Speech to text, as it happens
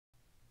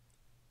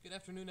Good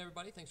afternoon,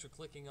 everybody. Thanks for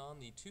clicking on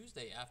the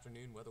Tuesday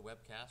Afternoon Weather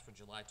Webcast for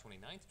July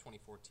 29th,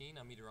 2014.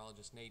 I'm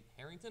meteorologist Nate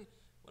Harrington.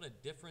 What a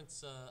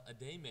difference a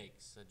day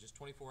makes. Just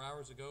 24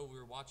 hours ago, we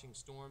were watching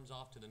storms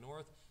off to the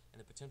north and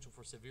the potential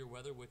for severe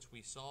weather, which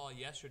we saw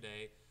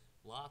yesterday.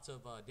 Lots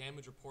of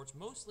damage reports,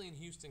 mostly in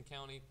Houston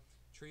County.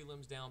 Tree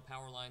limbs down,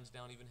 power lines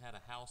down, even had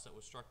a house that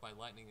was struck by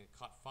lightning and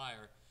caught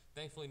fire.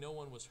 Thankfully, no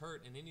one was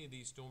hurt in any of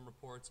these storm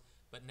reports,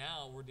 but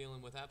now we're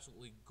dealing with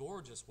absolutely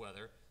gorgeous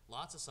weather.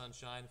 Lots of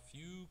sunshine,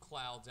 few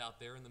clouds out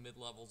there in the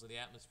mid-levels of the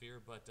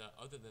atmosphere, but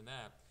other than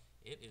that,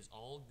 it is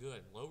all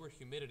good. Lower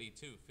humidity,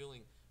 too,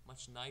 feeling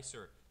much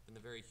nicer than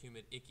the very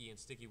humid, icky, and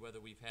sticky weather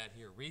we've had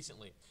here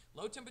recently.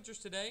 Low temperatures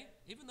today,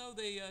 even though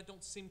they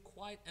don't seem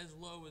quite as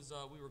low as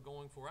we were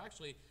going for.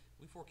 Actually,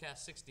 we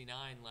forecast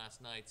 69 last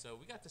night, so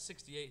we got to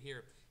 68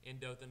 here in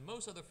Dothan.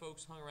 Most other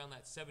folks hung around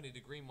that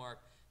 70-degree mark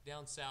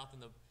down south in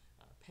the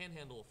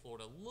panhandle of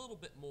Florida. A little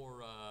bit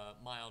more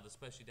mild,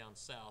 especially down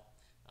south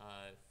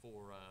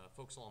for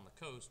folks along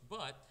the coast,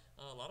 but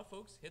a lot of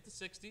folks hit the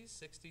 60s,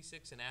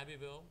 66 in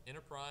Abbeville,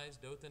 Enterprise,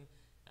 Dothan,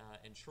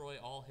 and Troy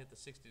all hit the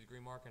 60-degree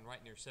mark and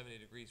right near 70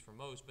 degrees for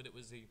most, but it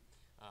was the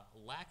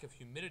lack of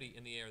humidity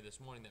in the air this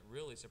morning that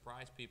really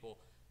surprised people.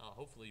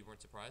 Hopefully you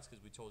weren't surprised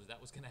because we told you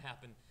that was going to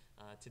happen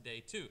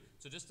today too.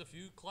 So just a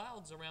few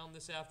clouds around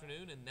this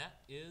afternoon, and that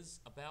is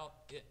about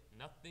it.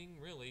 Nothing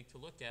really to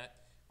look at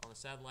on the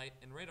satellite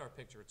and radar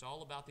picture. It's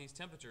all about these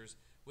temperatures,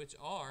 which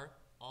are,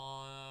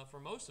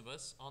 for most of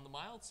us, on the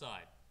mild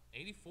side.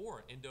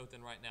 84 in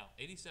Dothan right now,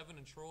 87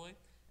 in Troy,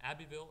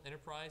 Abbeville,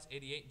 Enterprise,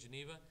 88 in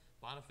Geneva,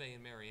 Bonifay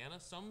and Mariana.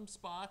 Some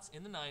spots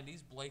in the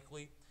 90s,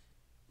 Blakely,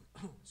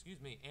 excuse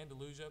me,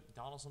 Andalusia,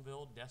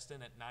 Donaldsonville,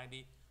 Destin at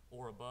 90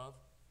 or above.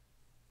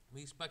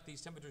 We expect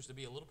these temperatures to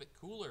be a little bit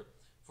cooler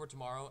for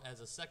tomorrow as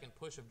a second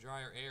push of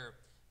drier air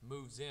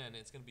moves in.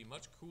 It's going to be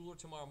much cooler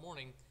tomorrow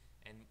morning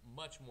and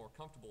much more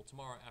comfortable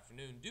tomorrow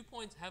afternoon. Dew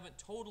points haven't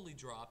totally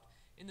dropped,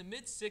 in the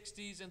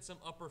mid-60s and some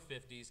upper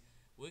 50s.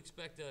 We'll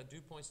expect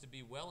dew points to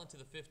be well into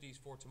the 50s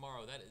for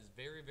tomorrow. That is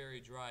very, very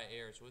dry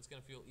air, so it's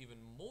going to feel even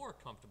more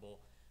comfortable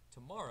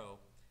tomorrow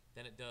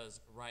than it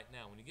does right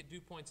now. When you get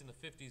dew points in the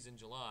 50s in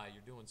July,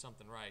 you're doing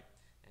something right,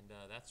 and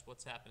that's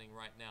what's happening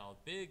right now. A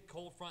big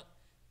cold front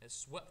has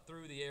swept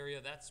through the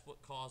area. That's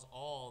what caused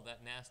all that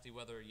nasty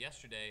weather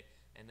yesterday,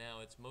 and now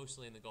it's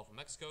mostly in the Gulf of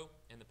Mexico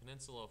and the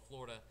peninsula of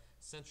Florida,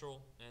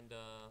 central and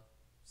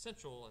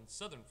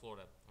southern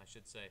Florida, I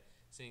should say,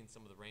 seeing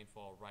some of the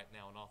rainfall right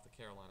now and off the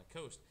Carolina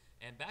coast.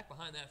 And back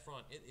behind that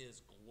front, it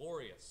is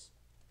glorious.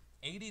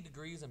 80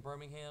 degrees in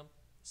Birmingham,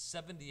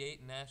 78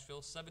 in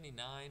Nashville,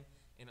 79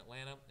 in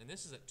Atlanta, and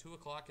this is at 2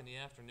 o'clock in the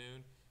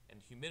afternoon, and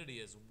humidity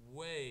is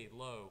way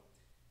low.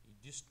 You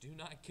just do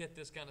not get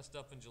this kind of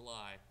stuff in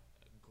July.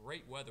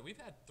 Great weather. We've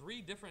had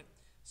 3 different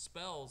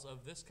spells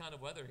of this kind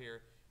of weather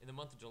here in the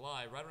month of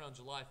July, right around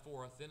July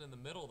 4th, then in the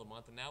middle of the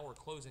month, and now we're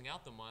closing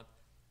out the month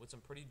with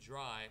some pretty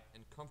dry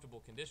and comfortable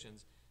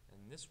conditions,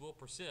 and this will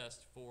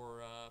persist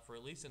for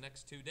at least the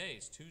next 2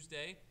 days,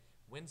 Tuesday,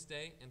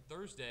 Wednesday, and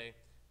Thursday.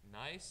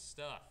 Nice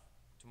stuff.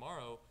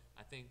 Tomorrow,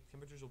 I think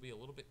temperatures will be a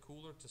little bit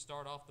cooler to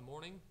start off the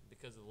morning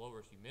because of the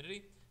lower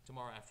humidity.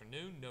 Tomorrow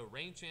afternoon, no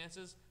rain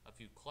chances, a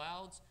few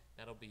clouds.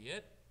 That'll be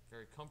it.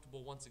 Very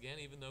comfortable once again,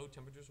 even though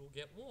temperatures will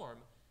get warm.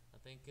 I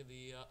think in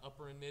the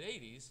upper and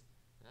mid-80s.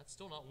 And that's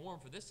still not warm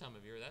for this time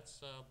of year.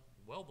 That's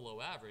well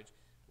below average.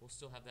 We'll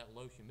still have that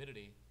low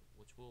humidity,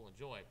 which we'll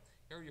enjoy.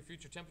 Here are your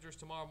future temperatures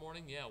tomorrow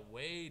morning. Yeah,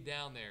 way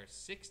down there.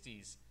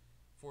 60s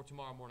for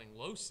tomorrow morning.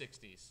 Low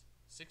 60s.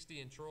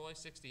 60 in Troy,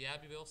 60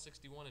 Abbeville,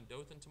 61 in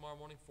Dothan tomorrow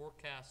morning.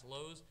 Forecast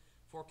lows.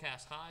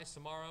 Forecast highs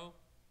tomorrow.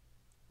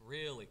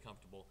 Really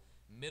comfortable.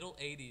 Middle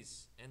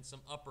 80s and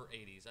some upper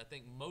 80s. I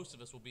think most of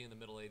us will be in the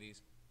middle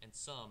 80s and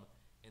some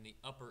in the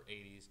upper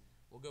 80s.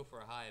 We'll go for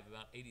a high of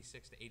about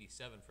 86 to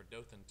 87 for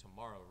Dothan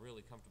tomorrow.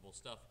 Really comfortable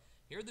stuff.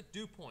 Here are the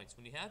dew points.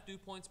 When you have dew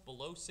points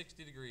below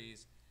 60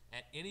 degrees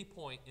at any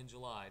point in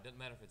July, it doesn't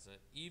matter if it's an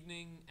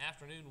evening,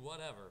 afternoon,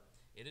 whatever,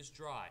 it is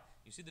dry.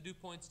 You see the dew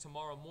points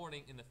tomorrow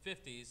morning in the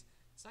 50s.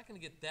 It's not going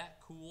to get that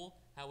cool.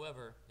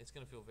 However, it's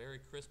going to feel very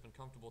crisp and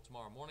comfortable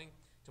tomorrow morning.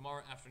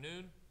 Tomorrow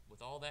afternoon,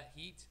 with all that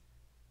heat,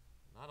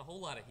 not a whole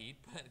lot of heat,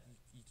 but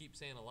you keep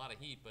saying a lot of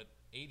heat, but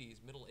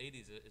 80s, middle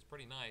 80s is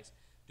pretty nice.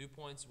 Dew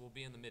points will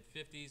be in the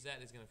mid-50s. That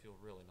is going to feel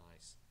really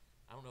nice.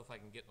 I don't know if I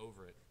can get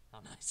over it,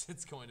 how nice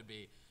it's going to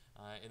be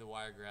in the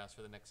Wiregrass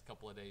for the next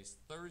couple of days.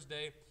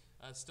 Thursday,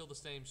 still the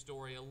same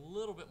story, a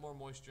little bit more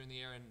moisture in the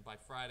air, and by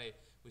Friday,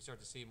 we start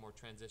to see more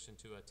transition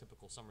to a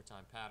typical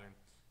summertime pattern.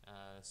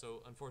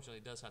 So unfortunately,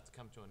 it does have to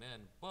come to an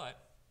end,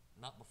 but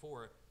not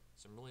before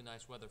some really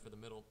nice weather for the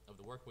middle of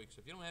the work week. So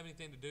if you don't have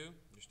anything to do,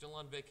 you're still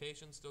on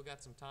vacation, still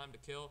got some time to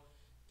kill,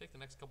 take the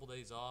next couple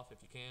days off if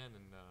you can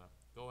and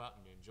go out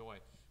and enjoy.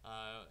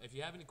 If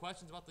you have any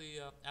questions about the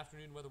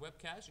Afternoon Weather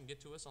Webcast, you can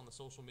get to us on the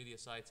social media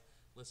sites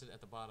listed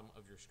at the bottom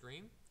of your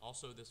screen.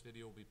 Also, this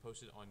video will be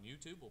posted on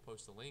YouTube. We'll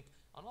post the link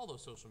on all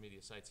those social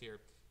media sites here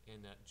in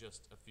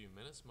just a few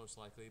minutes, most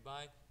likely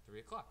by 3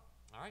 o'clock.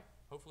 All right,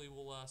 hopefully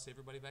we'll see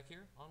everybody back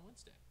here on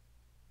Wednesday.